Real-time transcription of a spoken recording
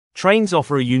Trains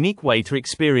offer a unique way to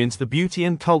experience the beauty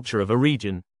and culture of a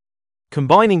region.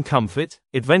 Combining comfort,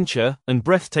 adventure, and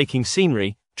breathtaking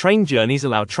scenery, train journeys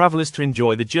allow travelers to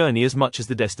enjoy the journey as much as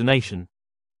the destination.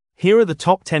 Here are the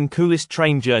top 10 coolest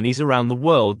train journeys around the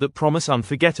world that promise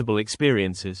unforgettable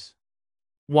experiences.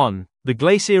 1. The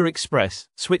Glacier Express,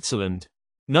 Switzerland.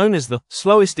 Known as the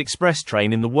slowest express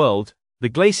train in the world, the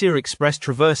Glacier Express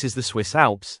traverses the Swiss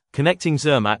Alps, connecting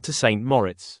Zermatt to St.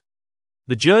 Moritz.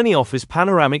 The journey offers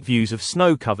panoramic views of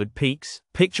snow-covered peaks,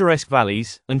 picturesque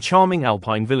valleys, and charming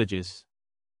alpine villages.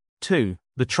 2.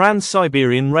 The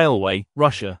Trans-Siberian Railway,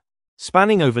 Russia.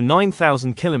 Spanning over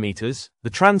 9,000 kilometers, the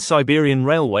Trans-Siberian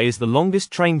Railway is the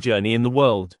longest train journey in the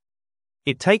world.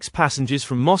 It takes passengers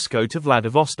from Moscow to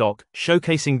Vladivostok,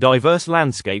 showcasing diverse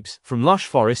landscapes, from lush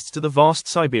forests to the vast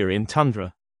Siberian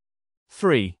tundra.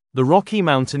 3. The Rocky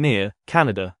Mountaineer,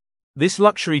 Canada. This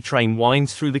luxury train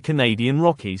winds through the Canadian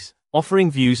Rockies,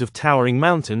 offering views of towering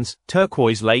mountains,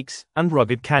 turquoise lakes, and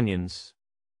rugged canyons.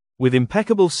 With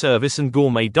impeccable service and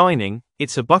gourmet dining,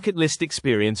 it's a bucket list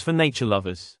experience for nature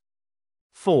lovers.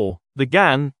 4. The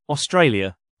Ghan,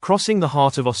 Australia. Crossing the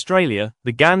heart of Australia,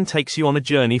 the Ghan takes you on a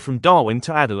journey from Darwin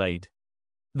to Adelaide.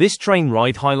 This train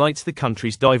ride highlights the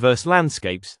country's diverse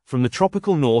landscapes, from the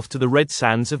tropical north to the red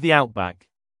sands of the outback.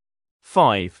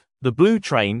 5. The Blue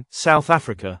Train, South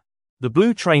Africa. The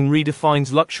Blue Train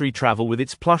redefines luxury travel with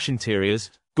its plush interiors,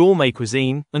 gourmet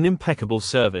cuisine, and impeccable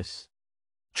service.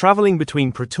 Traveling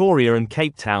between Pretoria and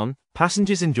Cape Town,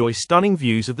 passengers enjoy stunning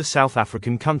views of the South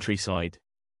African countryside.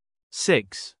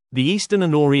 6. The Eastern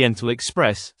and Oriental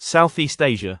Express, Southeast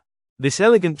Asia. This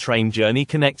elegant train journey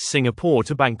connects Singapore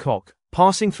to Bangkok,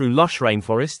 passing through lush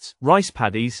rainforests, rice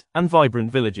paddies, and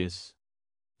vibrant villages.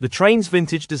 The train's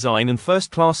vintage design and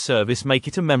first-class service make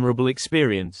it a memorable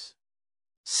experience.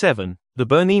 7. The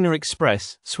Bernina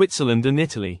Express, Switzerland and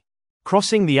Italy.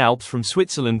 Crossing the Alps from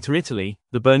Switzerland to Italy,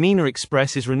 the Bernina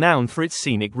Express is renowned for its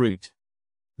scenic route.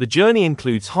 The journey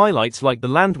includes highlights like the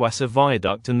Landwasser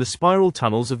Viaduct and the spiral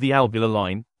tunnels of the Albula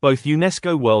Line, both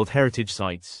UNESCO World Heritage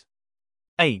Sites.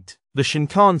 8. The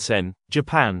Shinkansen,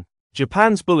 Japan.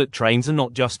 Japan's bullet trains are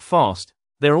not just fast,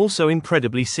 they're also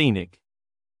incredibly scenic.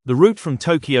 The route from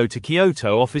Tokyo to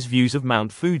Kyoto offers views of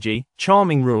Mount Fuji,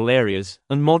 charming rural areas,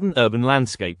 and modern urban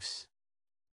landscapes.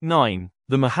 9.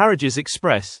 The Maharajas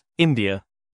Express, India.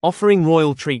 Offering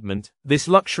royal treatment, this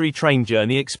luxury train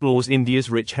journey explores India's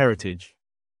rich heritage.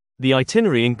 The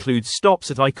itinerary includes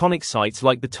stops at iconic sites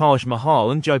like the Taj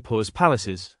Mahal and Jaipur's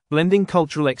palaces, blending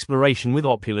cultural exploration with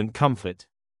opulent comfort.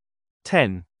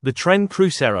 10. The Tren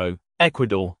Crucero,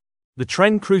 Ecuador. The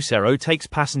Tren Crucero takes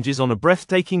passengers on a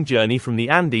breathtaking journey from the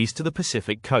Andes to the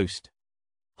Pacific coast.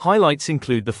 Highlights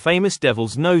include the famous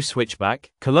Devil's Nose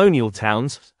Switchback, colonial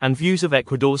towns, and views of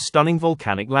Ecuador's stunning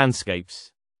volcanic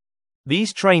landscapes.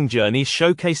 These train journeys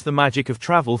showcase the magic of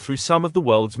travel through some of the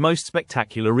world's most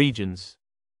spectacular regions.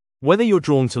 Whether you're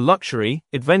drawn to luxury,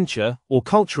 adventure, or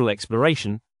cultural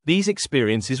exploration, these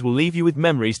experiences will leave you with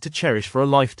memories to cherish for a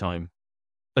lifetime.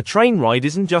 A train ride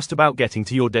isn't just about getting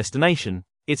to your destination,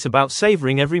 it's about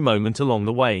savoring every moment along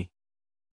the way.